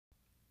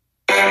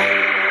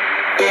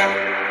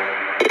Jasmine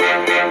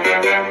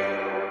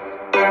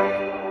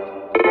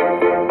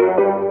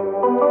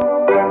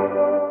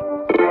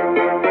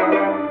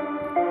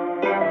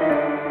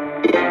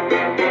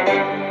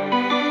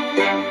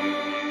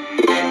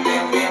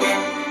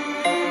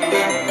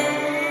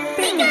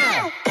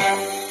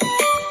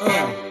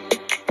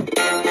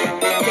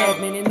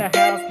in the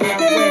house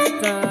with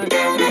Weston.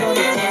 She's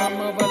gonna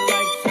come over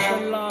like she's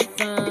a Lawson.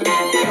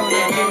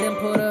 Gonna get him,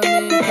 put him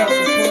in cuffs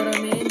and put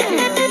him in jail.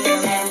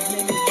 Yeah, his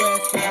name is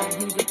Weston.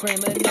 He's a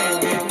criminal. He's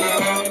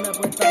been running up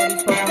with all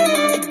these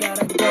Pokemon. He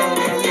gotta go.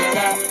 And he's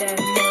got that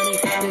money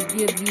to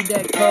give you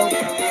that coke.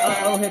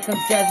 Uh-oh, here comes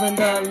Jasmine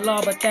the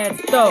Law, but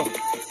that's dope.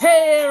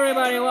 Hey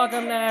everybody,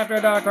 welcome to After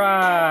Dark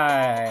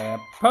Ride,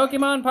 a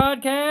Pokemon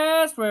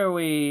podcast where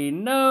we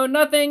know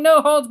nothing,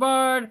 no holds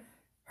barred,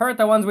 hurt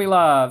the ones we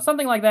love,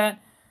 something like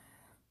that.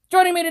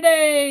 Joining me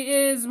today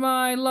is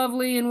my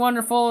lovely and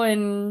wonderful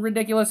and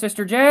ridiculous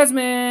sister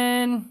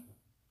Jasmine.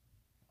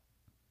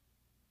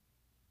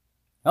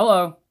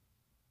 Hello.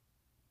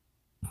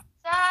 What's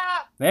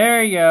up?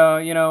 There you go.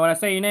 You know, when I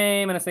say your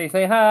name and I say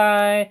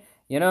hi,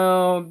 you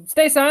know,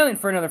 stay silent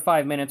for another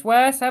 5 minutes.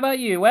 Wes, how about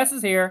you? Wes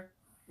is here.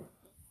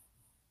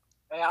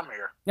 Hey, I'm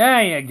here.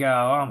 There you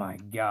go. Oh my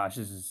gosh,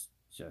 this is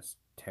just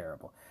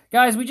terrible.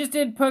 Guys, we just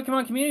did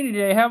Pokemon Community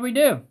Day. How'd we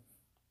do?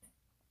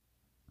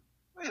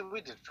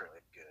 We did fairly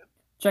good.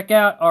 Check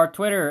out our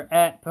Twitter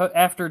at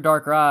After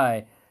Dark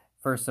Rye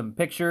for some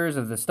pictures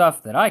of the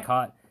stuff that I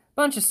caught.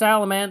 Bunch of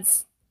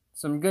Salamence,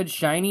 some good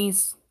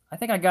shinies. I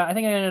think I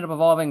ended up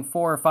evolving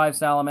 4 or 5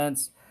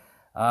 Salamence.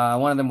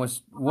 One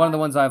of the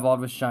ones I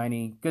evolved was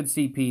shiny. Good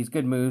CPs,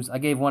 good moves. I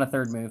gave one a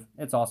third move.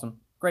 It's awesome.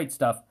 Great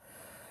stuff.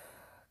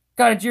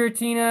 Got a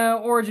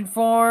Giratina origin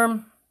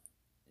form.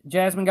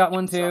 Jasmine got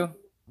one too.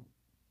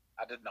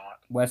 I did not.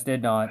 Wes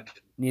did not.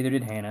 Neither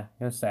did Hannah.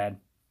 It was sad.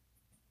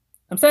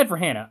 I'm sad for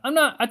Hannah.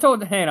 I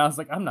told Hannah, I was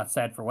like, I'm not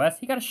sad for Wes.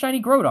 He got a shiny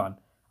Groudon.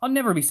 I'll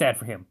never be sad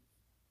for him.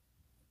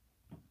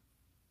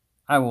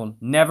 I will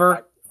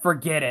never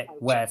forget it,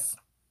 Wes.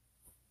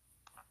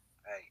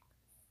 Hey.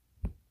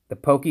 The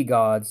Poke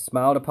gods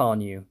smiled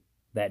upon you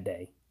that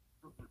day.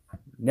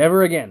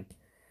 Never again.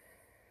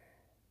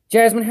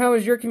 Jasmine, how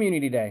was your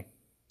community day?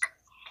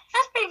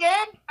 That's pretty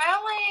good. I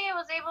only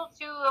was able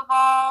to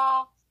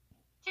evolve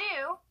 2,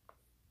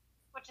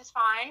 which is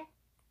fine.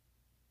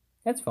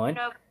 That's fine.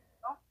 No.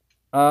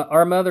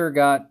 Our mother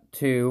got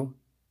 2.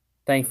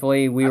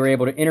 Thankfully, we were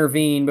able to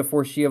intervene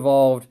before she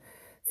evolved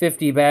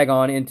 50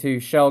 Bagon into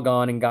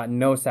Shelgon and got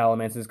no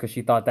Salamences because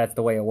she thought that's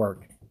the way it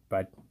worked.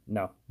 But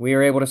no, we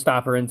were able to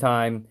stop her in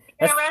time.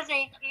 You gotta res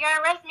me. You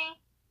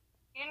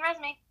didn't res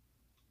me.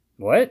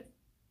 What?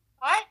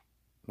 What?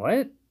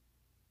 What?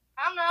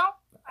 I don't know.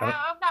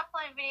 I'm not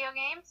playing video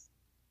games.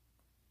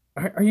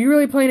 Are you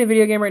really playing a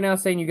video game right now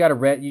saying you got a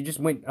red? You just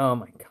went, oh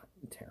my god,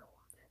 terrible.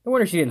 No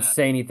wonder she didn't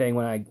say anything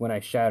when I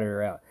shouted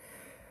her out.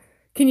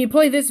 Can you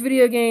play this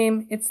video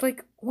game? It's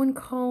like 1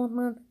 call a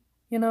month,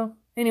 you know?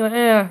 Anyway,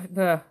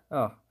 yeah.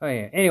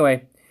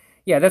 Anyway,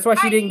 yeah, that's why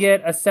she didn't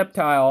get a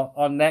Sceptile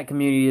on that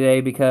community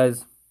day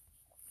because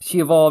she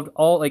evolved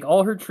all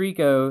her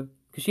Trico,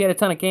 because she had a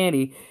ton of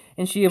candy,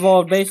 and she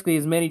evolved basically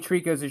as many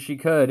Tricos as she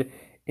could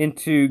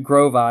into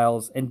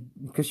Groviles, and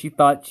because she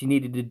thought she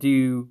needed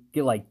to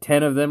get like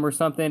 10 of them or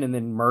something and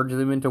then merge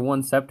them into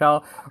one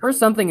Sceptile or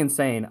something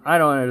insane. I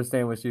don't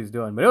understand what she was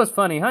doing, but it was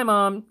funny. Hi,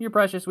 Mom. You're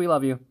precious. We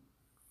love you.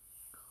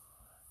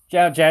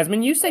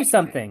 Jasmine, you say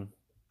something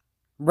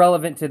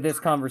relevant to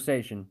this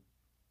conversation.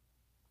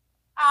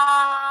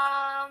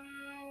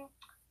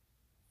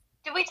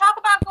 Did we talk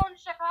about going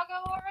to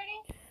Chicago already?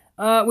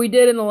 We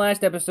did in the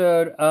last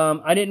episode.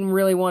 I didn't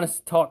really want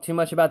to talk too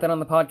much about that on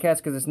the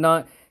podcast because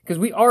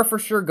we are for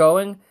sure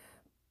going,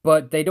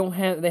 but they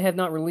have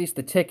not released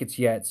the tickets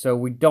yet, so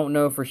we don't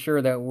know for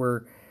sure that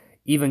we're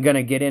even going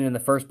to get in the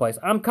first place.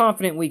 I'm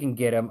confident we can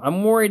get them.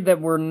 I'm worried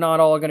that we're not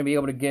all going to be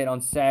able to get on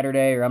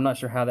Saturday, or I'm not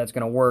sure how that's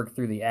going to work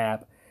through the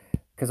app,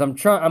 because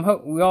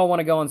we all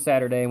want to go on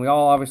Saturday, and we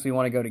all obviously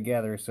want to go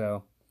together,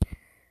 so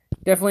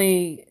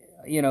definitely,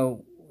 you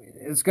know,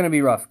 it's going to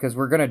be rough, because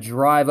we're going to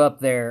drive up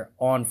there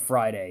on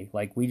Friday.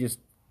 Like, we just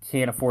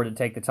can't afford to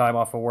take the time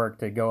off of work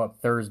to go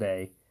up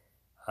Thursday.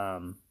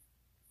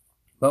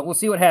 But we'll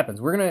see what happens.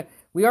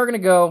 We are gonna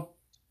go.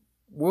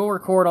 We'll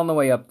record on the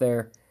way up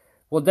there.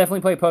 We'll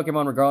definitely play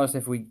Pokemon regardless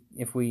if we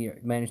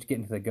manage to get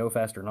into the Go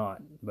Fest or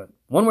not. But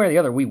one way or the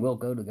other, we will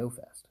go to Go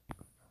Fest.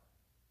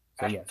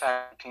 So yes.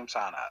 Hashtag Team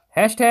Cyanide.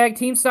 Hashtag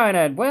Team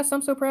Cyanide. Wes,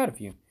 I'm so proud of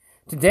you.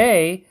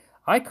 Today,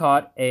 I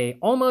caught a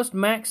almost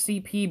max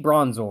CP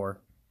Bronzor.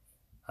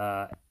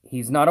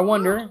 He's not a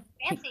wonder. Ooh,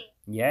 fancy.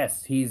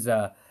 Yes, he's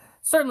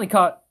certainly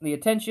caught the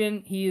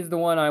attention. He is the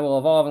one I will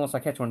evolve unless I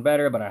catch one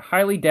better, but I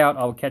highly doubt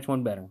I will catch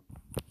one better.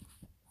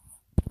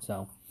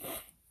 So,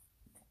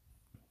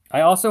 I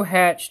also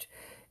hatched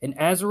an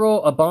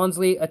Azurill, a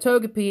Bonsly, a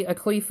Togepi, a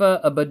Cleafa,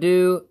 a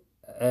Badoo,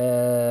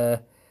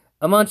 a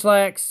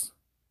Munchlax,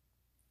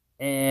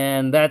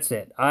 and that's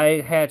it.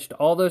 I hatched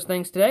all those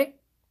things today.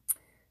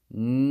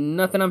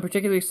 Nothing I'm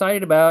particularly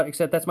excited about,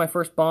 except that's my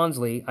first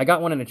Bonsly. I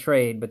got one in a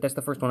trade, but that's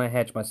the first one I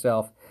hatched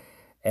myself.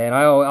 and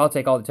I'll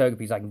take all the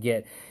Togepi's I can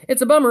get.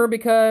 It's a bummer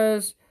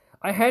because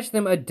I hatched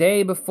them a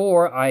day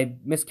before. I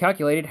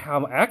miscalculated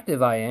how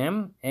active I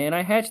am, and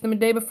I hatched them a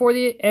day before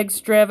the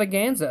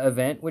Extravaganza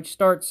event, which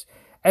starts,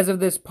 as of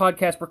this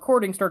podcast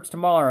recording, starts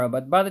tomorrow.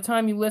 But by the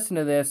time you listen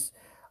to this,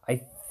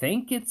 I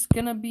think it's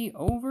gonna be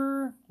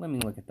over. Let me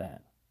look at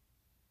that.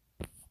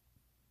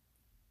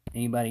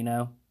 Anybody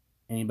know?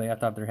 Anybody off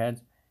the top of their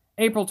heads?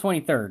 April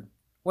 23rd.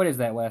 What is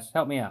that, Wes?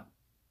 Help me out.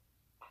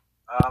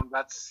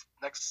 That's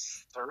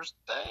next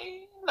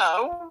Thursday?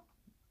 No.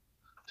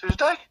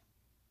 Tuesday?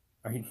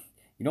 You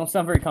don't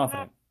sound very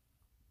confident.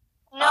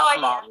 No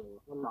I'm idea.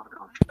 not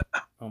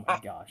confident. Oh my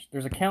gosh.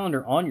 There's a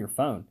calendar on your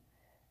phone.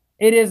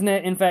 It is,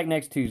 in fact,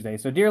 next Tuesday.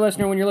 So, dear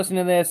listener, when you're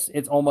listening to this,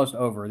 it's almost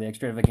over, the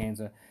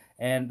Extravaganza.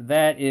 And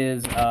that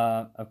is,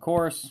 of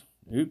course,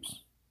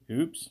 oops.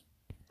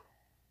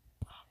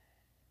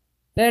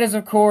 That is,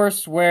 of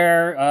course,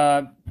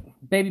 where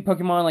baby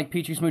Pokemon like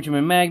Pichu, Smoochum,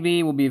 and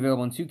Magby will be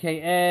available in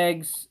 2K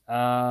eggs.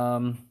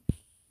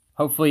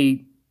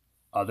 Hopefully,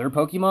 other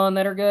Pokemon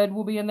that are good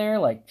will be in there,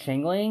 like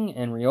Chingling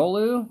and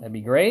Riolu. That'd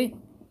be great.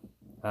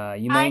 I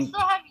still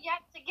have yet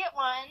to get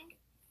one.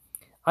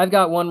 I've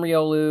got one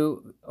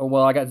Riolu.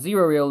 Well, I got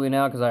 0 Riolu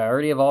now because I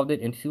already evolved it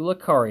into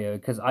Lucario.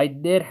 Because I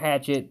did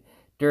hatch it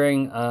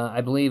during,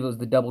 I believe it was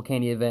the Double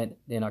Candy event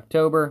in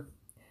October,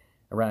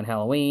 around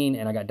Halloween,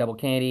 and I got Double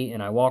Candy,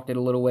 and I walked it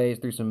a little ways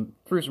through some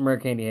rare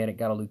candy, and it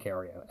got a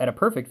Lucario at a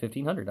perfect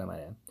 1500. I might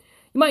add.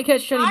 You might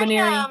catch Shiny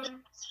Baneri.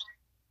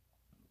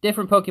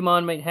 Different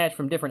Pokemon might hatch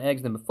from different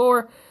eggs than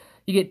before.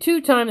 You get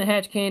 2 times the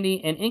hatch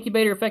candy, and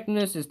incubator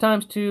effectiveness is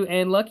 ×2,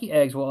 and lucky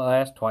eggs will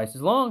last twice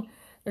as long.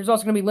 There's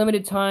also going to be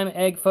limited time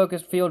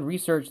egg-focused field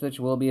research that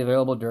will be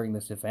available during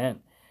this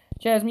event.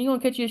 Jasmine, you going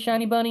to catch you a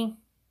shiny bunny?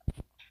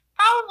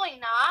 Probably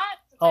not.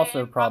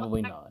 Also,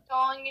 probably not.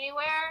 Going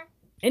anywhere.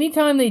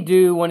 Anytime they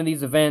do one of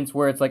these events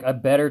where it's like a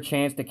better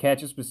chance to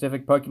catch a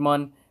specific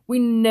Pokemon,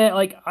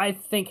 I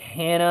think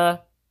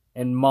Hannah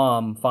and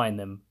Mom find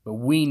them, but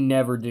we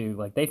never do.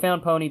 Like, they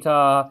found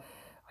Ponyta.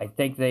 I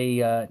think they,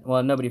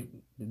 nobody,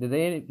 did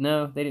they?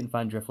 No, they didn't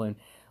find Drifloon.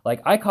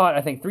 Like, I caught,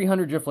 I think,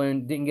 300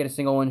 Drifloon, didn't get a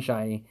single one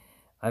shiny.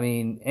 I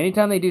mean,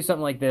 anytime they do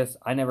something like this,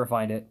 I never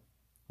find it.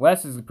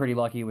 Wes is pretty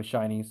lucky with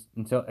shinies,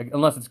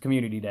 unless it's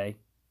Community Day.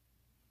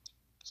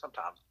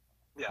 Sometimes.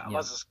 Yeah,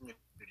 unless it's Community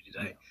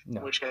Day. No.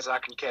 In which case I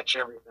can catch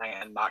everything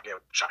and not get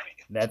shiny.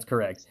 That's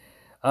correct.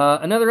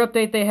 Another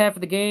update they have for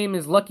the game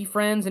is Lucky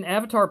Friends and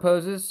Avatar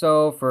poses.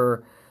 So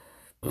for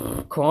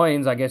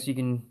coins, I guess you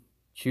can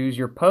choose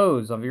your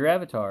pose of your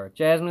avatar.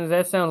 Jasmine,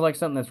 that sounds like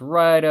something that's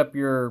right up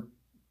your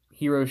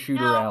hero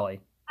shooter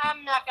alley.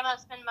 I'm not going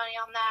to spend money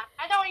on that.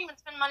 I don't even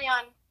spend money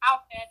on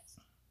outfits.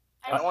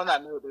 I won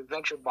that new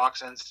adventure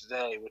box ends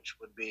today, which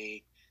would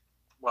be,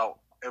 well,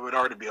 it would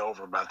already be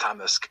over by the time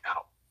this is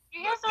out.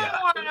 You guys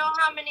don't want to know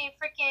how many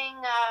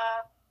freaking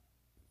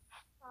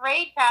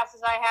raid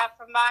passes I have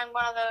from buying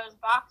one of those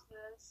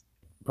boxes.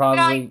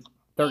 Probably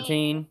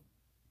 13.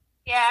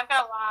 Yeah, I've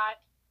got a lot.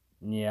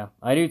 Yeah,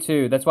 I do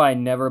too. That's why I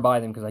never buy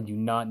them, because I do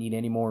not need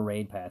any more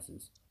raid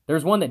passes.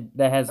 There's one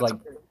that has like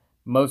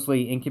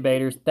mostly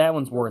incubators. That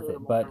one's worth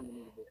it, but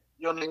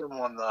you'll need them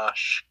on the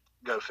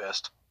Go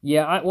Fest.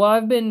 Yeah,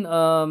 I've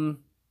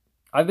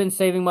been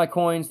saving my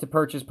coins to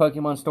purchase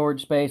Pokemon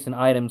storage space and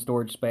item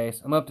storage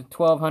space. I'm up to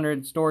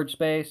 1,200 storage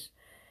space,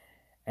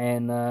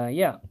 and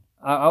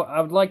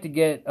I would like to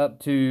get up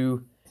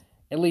to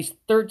at least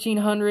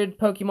 1,300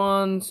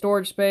 Pokemon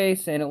storage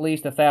space and at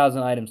least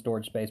 1,000 item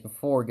storage space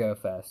before Go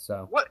Fest.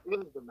 So, what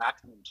is the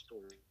maximum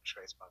storage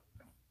space?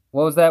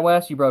 What was that,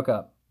 Wes? You broke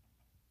up.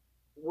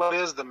 What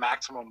is the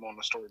maximum on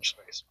the storage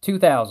space?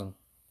 2,000.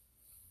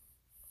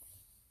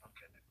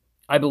 Okay.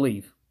 I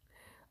believe.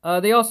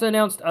 They also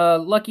announced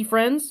Lucky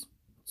Friends.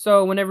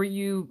 So whenever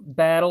you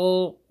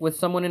battle with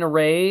someone in a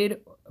raid,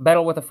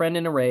 battle with a friend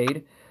in a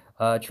raid,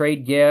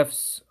 trade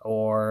gifts,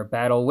 or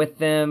battle with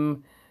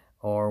them,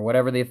 or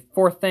whatever the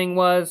fourth thing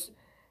was,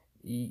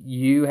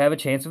 you have a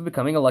chance of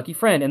becoming a lucky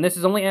friend. And this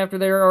is only after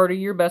they're already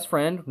your best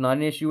friend. Not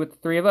an issue with the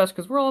 3 of us,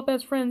 because we're all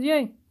best friends.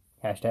 Yay.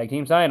 Hashtag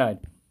Team Cyanide.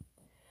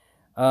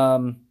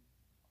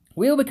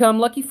 We'll become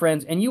lucky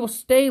friends, and you will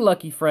stay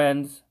lucky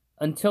friends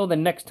until the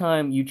next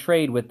time you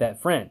trade with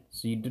that friend.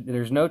 So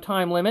there's no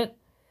time limit.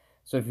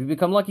 So if you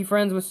become lucky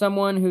friends with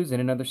someone who's in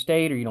another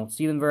state or you don't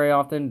see them very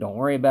often, don't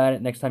worry about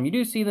it. Next time you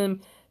do see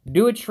them,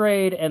 do a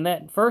trade, and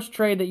that first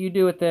trade that you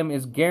do with them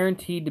is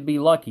guaranteed to be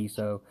lucky.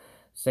 So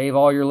save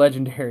all your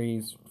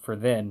legendaries for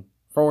then,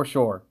 for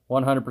sure,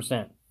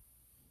 100%.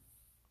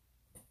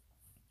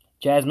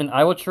 Jasmine,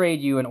 I will trade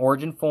you an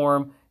Origin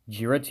Form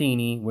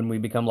Giratini when we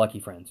become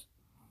lucky friends.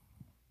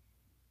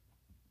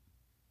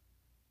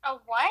 A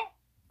what?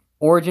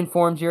 Origin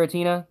Form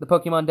Giratina, the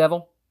Pokemon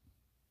Devil.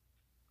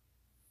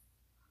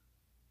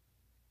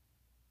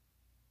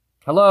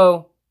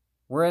 Hello?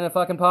 We're in a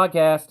fucking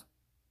podcast.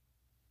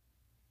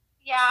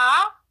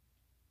 Yeah?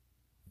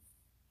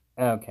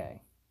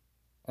 Okay.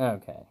 I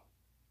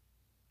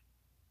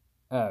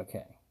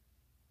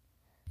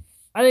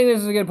think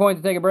this is a good point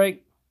to take a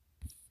break.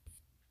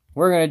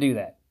 We're going to do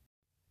that.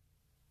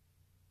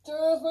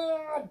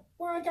 Jasmine,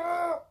 wake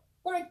up!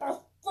 Wake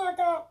the fuck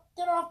up!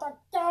 Get off the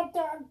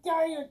goddamn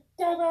game!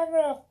 Get back to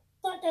the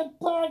fucking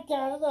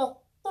podcast! What the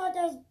fuck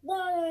is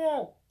wrong with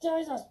you?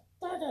 Jesus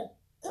fucking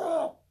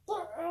God!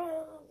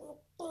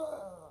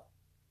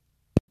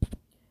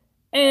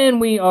 And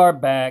we are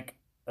back.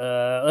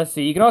 Let's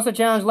see. You can also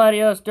challenge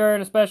Latios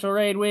during a special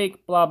raid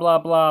week. Blah blah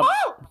blah.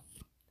 Woo!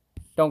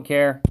 Don't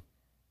care.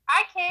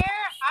 I care.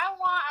 I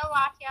want a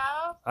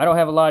Latios. I don't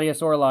have a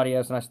Latios or a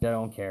Latios, and I still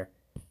don't care.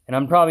 And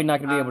I'm probably not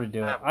going to be able to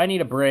do it. I need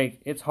a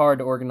break. It's hard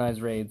to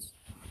organize raids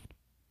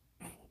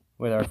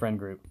with our friend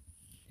group.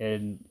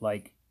 And,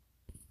 like,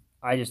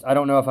 I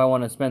don't know if I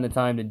want to spend the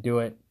time to do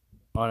it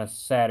on a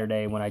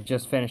Saturday when I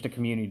just finished a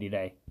community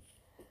day.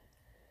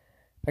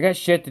 I got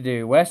shit to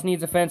do. Wes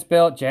needs a fence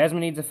belt.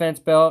 Jasmine needs a fence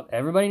belt.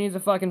 Everybody needs a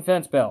fucking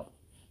fence belt.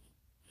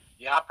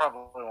 Yeah, I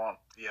probably won't.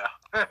 Yeah.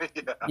 Yeah.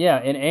 Yeah,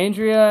 and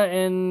Andrea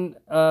and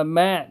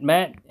Matt.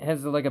 Matt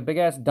has like a big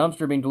ass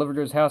dumpster being delivered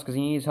to his house because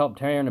he needs help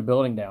tearing a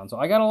building down. So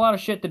I got a lot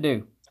of shit to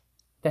do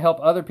to help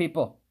other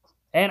people.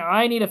 And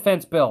I need a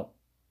fence built.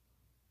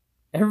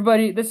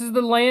 Everybody, this is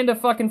the land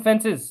of fucking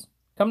fences.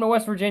 Come to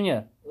West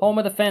Virginia, home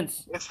of the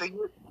fence. It's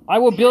the I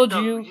will build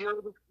you.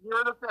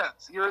 You're the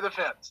fence. You're the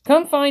fence.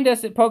 Come find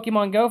us at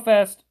Pokemon Go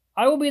Fest.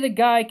 I will be the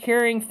guy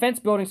carrying fence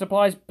building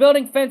supplies,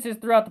 building fences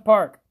throughout the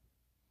park.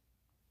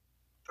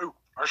 Ooh,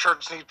 our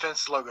shirts need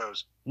fence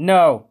logos.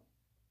 No.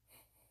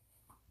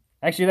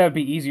 Actually, that would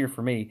be easier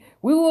for me.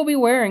 We will be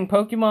wearing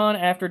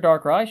Pokemon After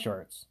Dark Rai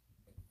shirts.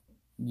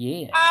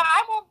 Yeah.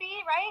 I won't be,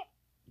 right?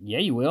 Yeah,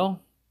 you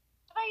will.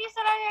 I thought you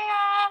said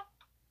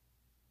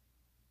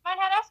mine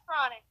had Esper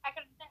on it. I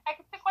could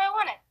pick what I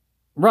wanted.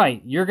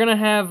 Right. You're going to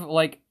have,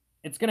 like,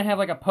 it's going to have,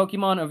 like, a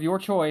Pokemon of your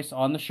choice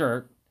on the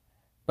shirt,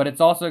 but it's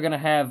also going to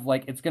have,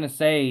 like, it's going to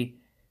say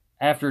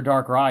After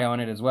Dark Rai on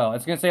it as well.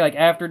 It's going to say, like,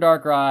 After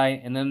Dark Rai,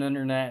 and then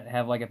under that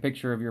have, like, a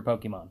picture of your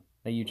Pokemon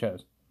that you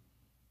chose.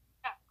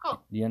 Yeah,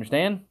 cool. Do you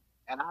understand?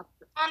 And I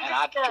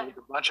chose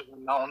a bunch of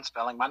unknowns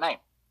spelling my name.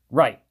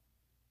 Right.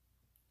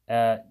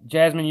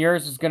 Jasmine,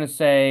 yours is going to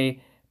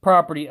say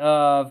property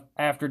of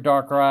After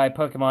Dark Rai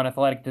Pokemon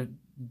Athletic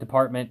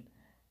Department,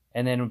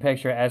 and then a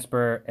picture of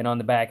Esper, and on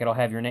the back it'll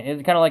have your name.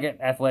 It's kind of like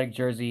an athletic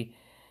jersey.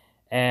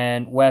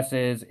 And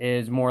Wes's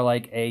is more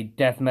like a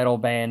death metal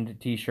band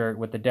t-shirt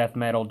with the death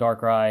metal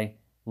Darkrai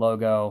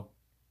logo.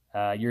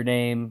 Your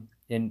name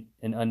in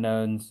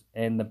unknowns,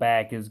 and the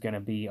back is going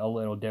to be a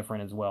little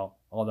different as well,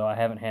 although I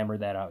haven't hammered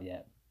that out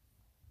yet.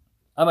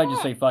 I might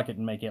just say fuck it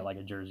and make it like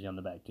a jersey on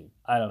the back too.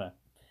 I don't know.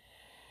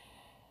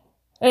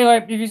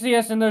 Anyway, if you see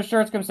us in those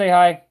shirts, come say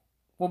hi.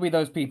 We'll be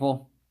those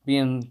people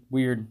being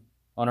weird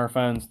on our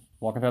phones,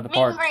 walking through the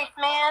park. Meet and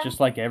greet, man. Just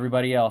like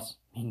everybody else.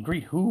 Meet and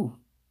greet who?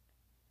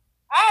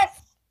 Us.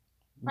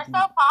 We're so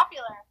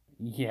popular.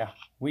 Yeah,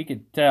 we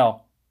could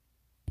tell.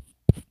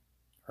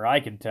 Or I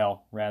could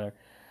tell, rather.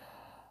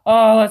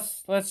 Oh,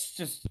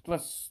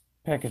 let's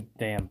pick a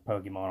damn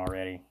Pokemon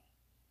already.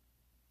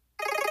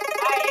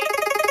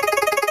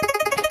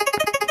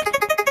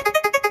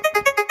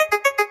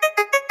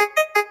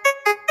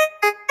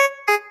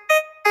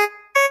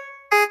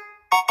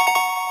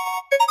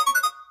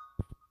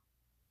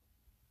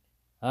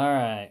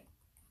 Alright.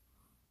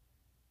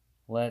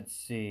 Let's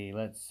see.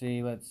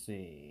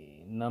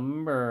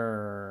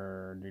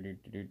 Number.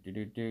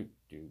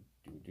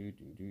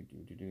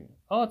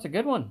 Oh, it's a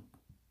good one.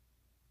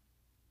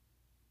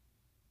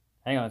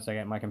 Hang on a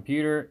second. My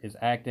computer is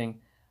acting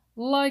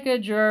like a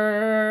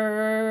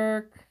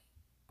jerk.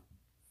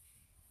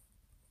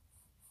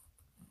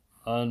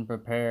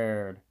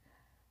 Unprepared.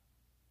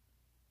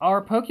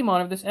 Our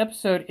Pokemon of this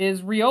episode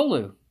is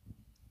Riolu.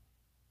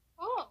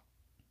 Ooh.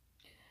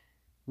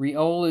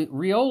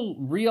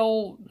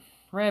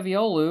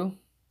 Raviolu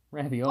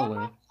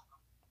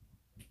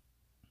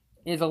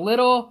is a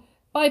little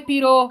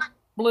bipedal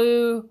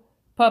blue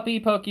puppy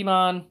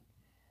Pokemon.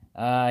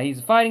 He's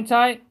a fighting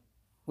type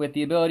with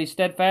the ability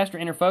Steadfast or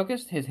Inner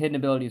Focused. His hidden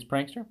ability is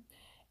Prankster.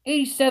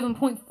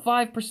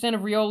 87.5%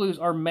 of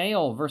Riolus are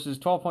male versus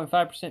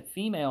 12.5%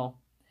 female.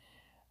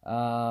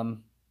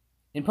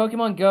 In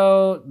Pokemon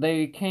Go,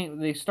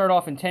 they start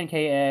off in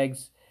 10k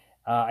eggs.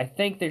 I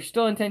think they're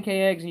still in 10k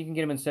eggs, and you can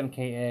get them in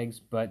 7k eggs,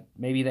 but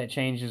maybe that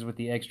changes with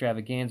the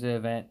Extravaganza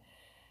event.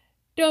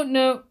 Don't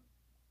know.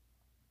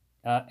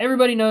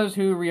 Everybody knows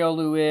who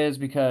Riolu is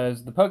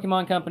because the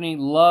Pokemon Company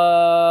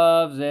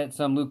loves it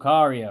some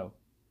Lucario.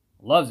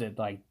 Loves it.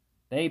 Like,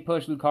 they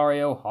push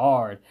Lucario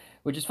hard,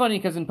 which is funny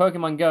because in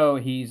Pokemon Go,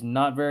 he's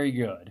not very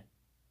good.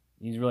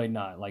 He's really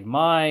not. Like,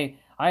 I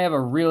have a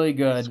really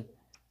good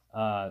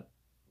Lucario,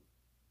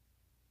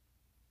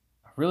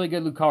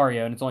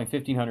 and it's only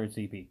 1500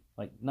 CP.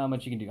 Like, not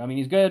much you can do. I mean,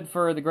 he's good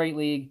for the Great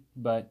League,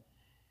 but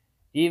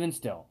even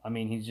still, I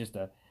mean, he's just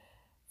a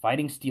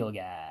fighting steel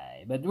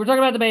guy. But we're talking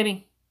about the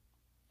baby.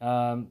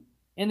 In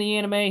the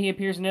anime, he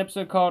appears in an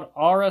episode called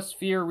Aura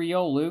Sphere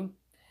Riolu.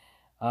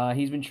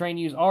 He's been trained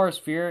to use Aura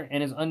Sphere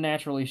and is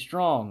unnaturally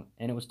strong,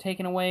 and it was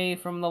taken away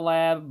from the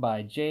lab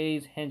by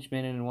Jay's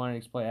henchmen and wanted to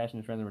exploit Ash and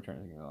his friends in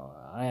return.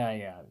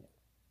 Yeah.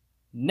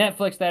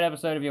 Netflix that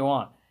episode if you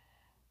want.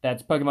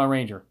 That's Pokemon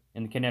Ranger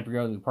in the Kidnapped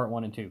Riolu Part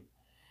 1 and 2.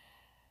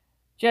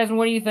 Jasmine,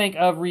 what do you think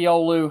of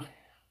Riolu?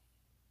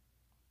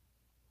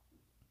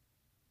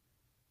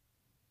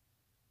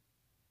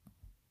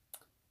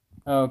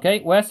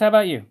 Okay, Wes, how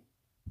about you?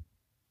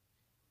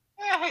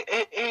 Yeah,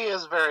 he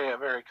is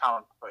very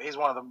common. He's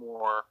one of the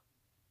more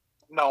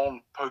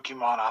known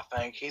Pokemon, I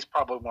think. He's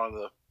probably one of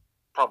the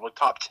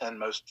top 10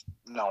 most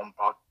known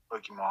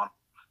Pokemon,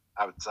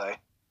 I would say.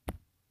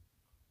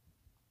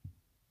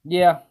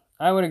 Yeah,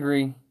 I would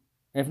agree.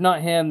 If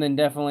not him, then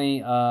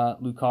definitely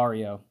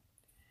Lucario.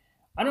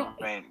 I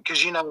mean,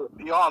 because you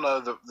all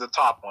know the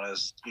top one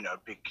is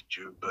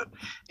Pikachu, but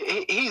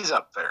he's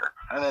up there,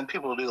 and then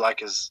people do like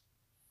his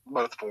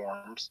both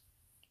forms.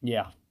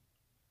 Yeah,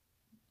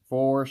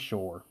 for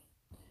sure.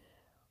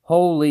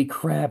 Holy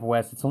crap,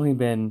 Wes! It's only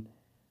been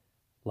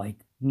like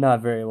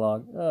not very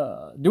long.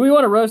 Do we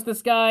want to roast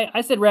this guy?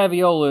 I said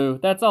Raviolu.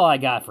 That's all I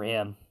got for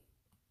him.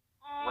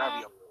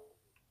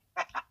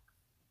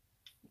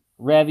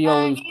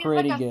 Raviolu's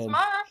pretty like good.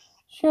 Smurf.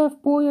 Chef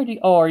Boyardee.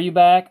 Oh, are you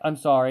back? I'm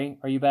sorry.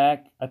 Are you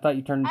back? I thought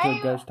you turned into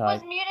a ghost type. I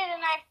was muted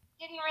and I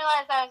didn't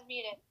realize I was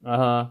muted.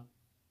 Uh-huh.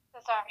 So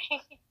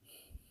sorry.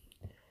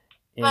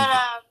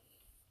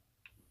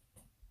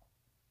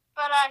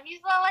 but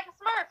he's like a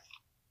Smurf.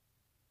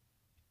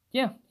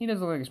 Yeah, he does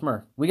look like a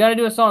Smurf. We got to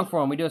do a song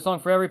for him. We do a song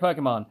for every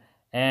Pokemon.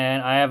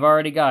 And I have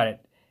already got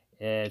it.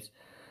 It's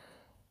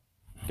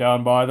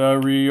Down by the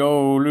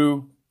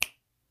Riolu.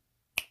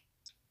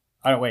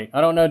 I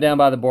don't know Down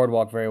by the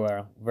Boardwalk very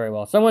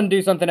well. Someone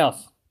do something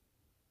else.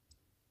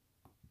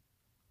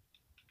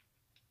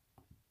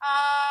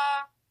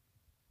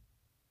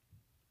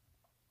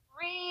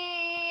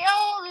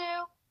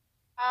 Riolu.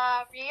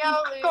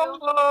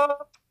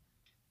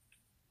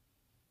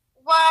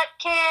 What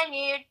can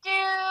you do?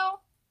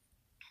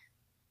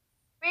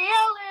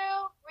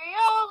 Riolu.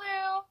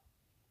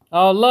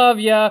 I'll love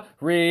ya,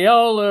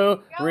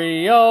 Riolu.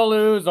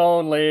 Riolu's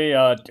only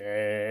a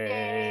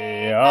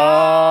day away.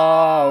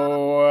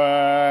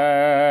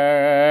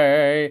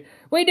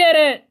 We did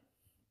it!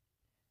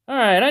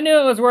 Alright, I knew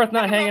it was worth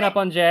not hanging up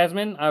on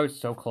Jasmine. I was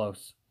so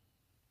close.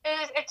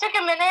 It took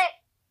a minute,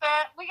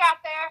 but we got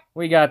there.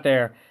 We got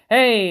there.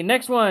 Hey,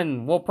 next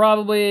one. We'll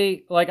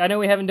probably, I know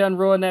we haven't done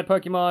Ruin That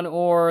Pokemon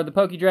or the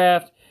Poke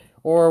Draft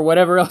or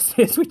whatever else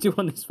it is we do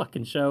on this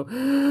fucking show.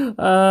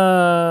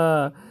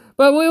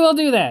 But we will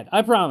do that.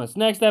 I promise.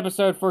 Next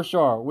episode for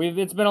sure.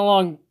 It's been a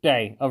long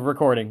day of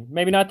recording.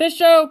 Maybe not this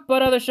show,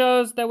 but other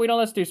shows that we don't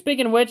listen to.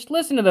 Speaking of which,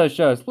 listen to those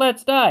shows.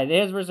 Let's Die.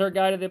 The His Resort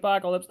Guide to the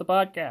Apocalypse, the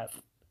podcast.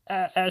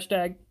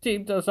 Hashtag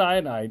Team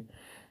Cyanide.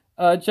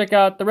 Check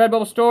out the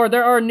Redbubble store.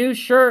 There are new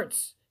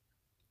shirts.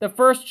 The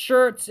first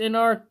shirts in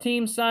our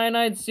Team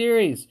Cyanide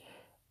series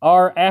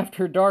are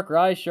After Dark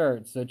Rise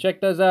shirts. So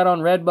check those out on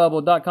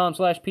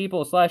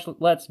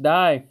redbubble.com/people/let's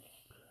die.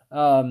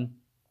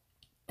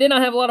 Did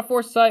not have a lot of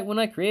foresight when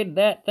I created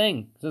that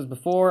thing. This is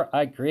before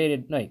I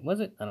created... Wait, was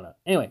it? I don't know.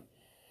 Anyway.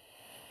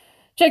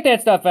 Check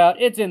that stuff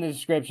out. It's in the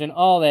description.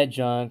 All that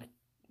junk.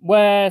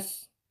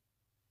 Wes.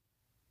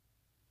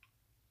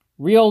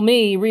 Real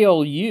me,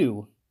 real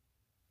you.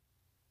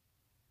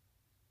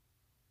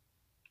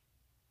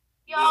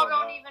 Y'all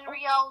don't even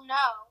real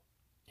know.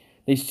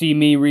 They see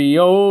me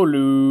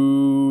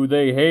Riolu.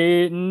 They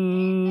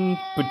hating,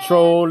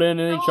 patrolling,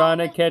 and they trying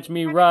to catch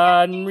me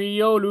riding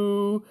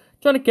Riolu.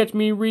 Trying to catch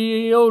me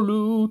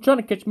Riolu. Trying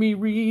to catch me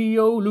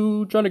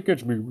Riolu. Trying to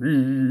catch me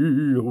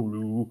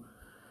Riolu.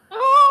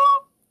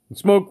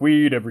 Smoke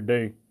weed every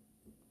day.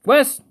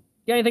 Wes,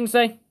 got anything to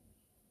say?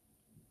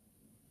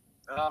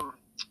 Yeah,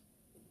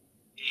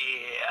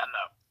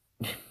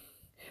 no.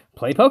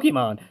 Play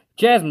Pokemon.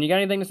 Jasmine, you got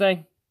anything to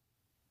say?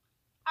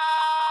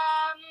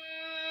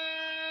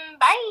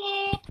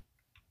 Bye.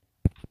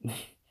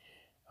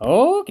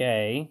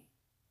 Okay.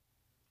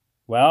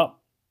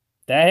 Well,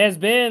 that has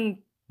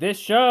been this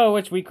show,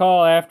 which we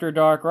call After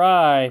Dark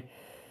Rye.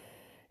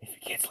 If you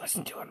kids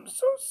listen to it, I'm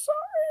so sorry.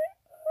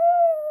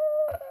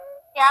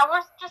 Yeah,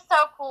 we're just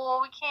so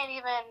cool. We can't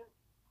even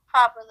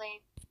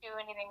properly do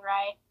anything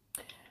right.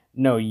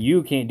 No,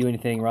 you can't do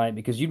anything right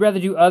because you'd rather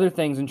do other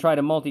things and try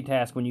to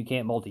multitask when you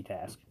can't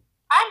multitask.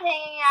 I'm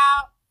hanging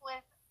out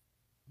with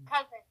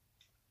cousins.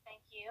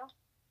 Thank you.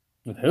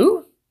 With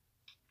who?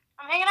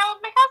 I'm hanging out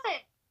with my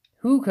cousin.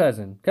 Who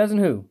cousin? Cousin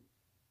who?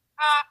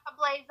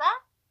 Blaza.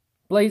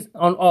 Blaze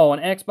on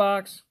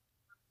Xbox?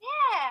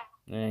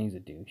 Yeah. He's a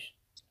douche.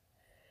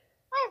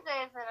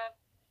 Blaza isn't a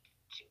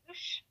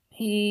douche.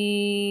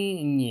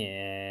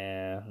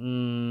 Yeah.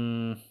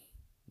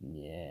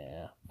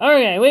 Yeah.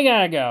 Okay, we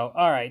gotta go.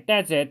 Alright,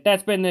 that's it.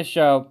 That's been this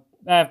show,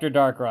 After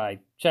Dark Ride.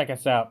 Check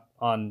us out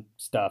on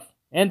stuff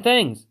and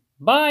things.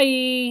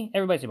 Bye!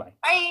 Everybody say bye.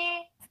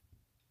 Bye!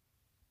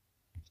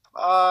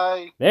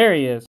 Bye. There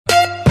he is.